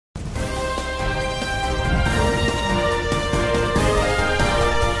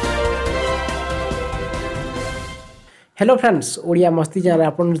Hello friends Odia मस्ती channel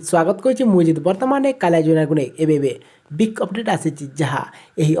आपन स्वागत करछि मुजित वर्तमान काला योजना गुने एबेबे बिग अपडेट आसी जहाँ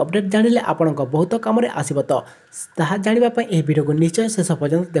यही अपडेट जानिले आपनक बहुत काम आसब तो ताहा जानिबा पय एही वीडियो को निश्चय शेष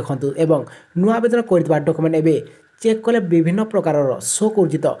पर्यंत देखंतु एवं नुआ आवेदन करथिबा डॉक्यूमेंट एबे चेक कले विभिन्न प्रकार शो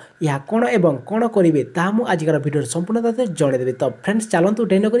करुछि तो या कोन एवं कोन करिवे ताहा मु आजिकार वीडियो संपूर्ण तथ्य जणे देबे। तो फ्रेंड्स चलंतु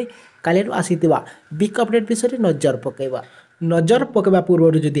डेन करी कालियारु आसीतिबा बिग अपडेट विषय नजर पकेबा। नजर पकेबा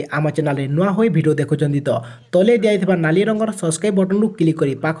पूर्व जदि आम चैनल नुआ हो वीडियो देखुं तो तले दिखाई नाली रंगर सब्सक्राइब बटन को क्लिक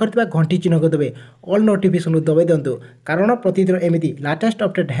करी पाखर घंटी चिन्ह को देवे ऑल नोटिफिकेशन दबाई दिंतु कारण प्रतिदिन एमती लाटेस्ट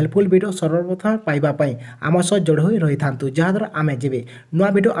अपडेट हेल्पफुल वीडियो सर्वप्रथम पाइबापी आम सह जोड़ हो रही था जहाँद्वारा आम जब नुआ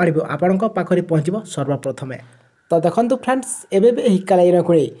वीडियो आणव आपण पाखे पहुँच सर्वप्रथमे। तो देखो फ्रेंड्स एवं काला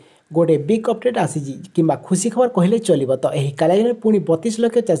को गोटे बिग अपडेट आसी कि खुशी खबर कहले चलो। तो यही कालिया पुणी 32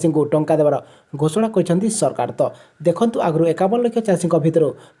 लाख चाषी को टंका देवार घोषणा कर सरकार। तो देखु आगु 51 लाख चाषी भितर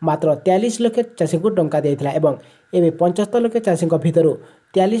मात्र 43 लाख चाषी को टंका दिया एवं एवं 75 लाख चाषी भितर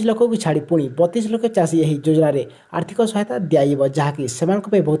 43 लाख को छाड़ी पुणी 32 लाख चाषी यही योजन आर्थिक सहायता दिज्व जहाँकि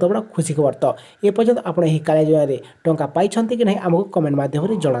से बहुत बड़ा खुशी खबर। तो ये पर्यटन आप कालिया योजन टंका पाई कि नहीं आमको कमेंट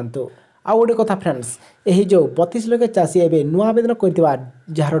मध्यम जनातु। आउ गोटे कथा फ्रेंड्स यही जो 32 लाख चाषी एवं नुआ आवेदन करथिबा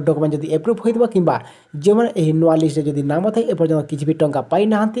जार डॉक्यूमेंट जदि एप्रूव होइतबा किंबा जे माने एही नुआ लिस्ट जदि नाम थाए एपर्यंत किछि भी टंका पाई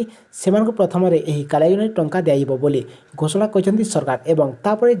नाहंती सेमानकु प्रथम रे एही कालिया योजना टंका दिइबो बोली घोषणा करछन्ती सरकार एवं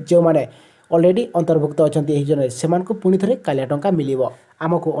तापरे जे माने ऑलरेडी अंतर्भुक्त अछन्ती एही जने सेमानकु पुनी थरे कालिया टंका मिलिबो।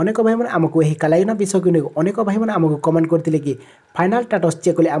 आमको अनेक भाई मैंने आमको यही कालिया योजना विषय को अनेक भाई मैंने आमको कमेंट करते कि फाइनाल स्टेटस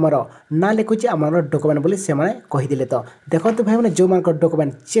चेक कले आमर ना लिखुचे आमर डॉक्यूमेंट बोली से कहीदे। तो देखो भाई मैंने जो मान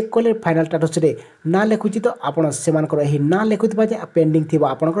डॉक्यूमेंट चेक कले फाइनाल स्टेटस रे ना लिखुची तो आपण से ना लिखुवा जे पेंडिंग थी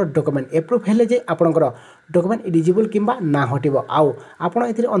आपंकर डॉक्यूमेंट एप्रूव हेले जे आपंकर डॉक्यूमेंट इलिजिबल किंबा ना हटिबो आउ आपण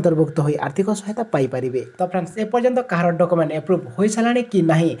एथिरे अंतर्भुक्त होई आर्थिक सहायता पाई परिबे। तो फ्रेंड्स ए पर्यंत कहार डॉक्यूमेंट एप्रूव होई सालानी कि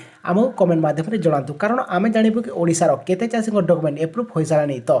नाही आमको कमेंट माध्यम जनातु कारण आमे जानिबु कि ओडिसा रो केते चाषी डॉक्यूमेंट एप्रूव होई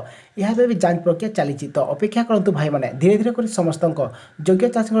सालानी। तो यह भी जांच प्रक्रिया चली। तो अपेक्षा करंतु भाई माने धीरे धीरे कर समस्त योग्य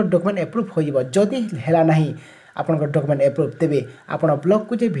चाषी डॉक्यूमेंट एप्रूव हो जदि है ना आपन डॉक्यूमेंट एप्रूव तेबे आपन ब्लॉक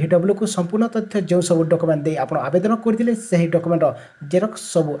को जे VW को संपूर्ण तथ्य जो सब डॉक्यूमेंट दे आपन आवेदन करथिले सही डॉक्यूमेंट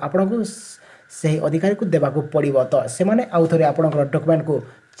जेरक्स सब आपन को सही अधिकारी को देबा को पड़िबो। तो से माने आउ थरे आपन डॉक्यूमेंट को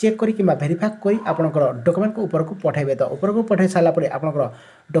चेक करी कि वेरीफाई करी आपन डॉक्यूमेंट को ऊपर को पठाइबे। तो ऊपर को पठाई सारा पर आपन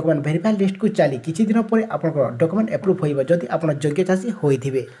डॉक्यूमेंट वेरीफाई लिस्ट को चली किछि दिन पर आपन डॉक्यूमेंट एप्रूव हो जदि आपन योग्य चाषी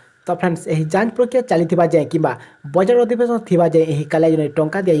होइथिबे। तो फ्रेंड्स यही जांच प्रक्रिया चली जाए कि बजेट अधिवेशन थी जाए यही कालिया योजना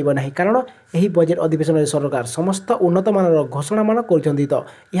टंका दिइबो नाही कारण यही बजेट अधिवेशन में सरकार समस्त उन्नत मानर घोषणा मान कर। तो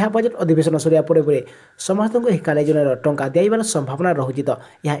यह बजेट अधिवेशन सरिया पर समस्त को यही कालिया योजना टंका दिइबार संभावना रहुछि। तो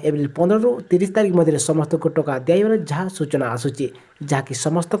यह एप्रिल 15 रु 30 तारिख मध्य समस्त को टंका दिइबार जहाँ सूचना आसुची जहाँकि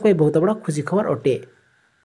समस्त को बहुत बड़ा खुशी खबर अटे।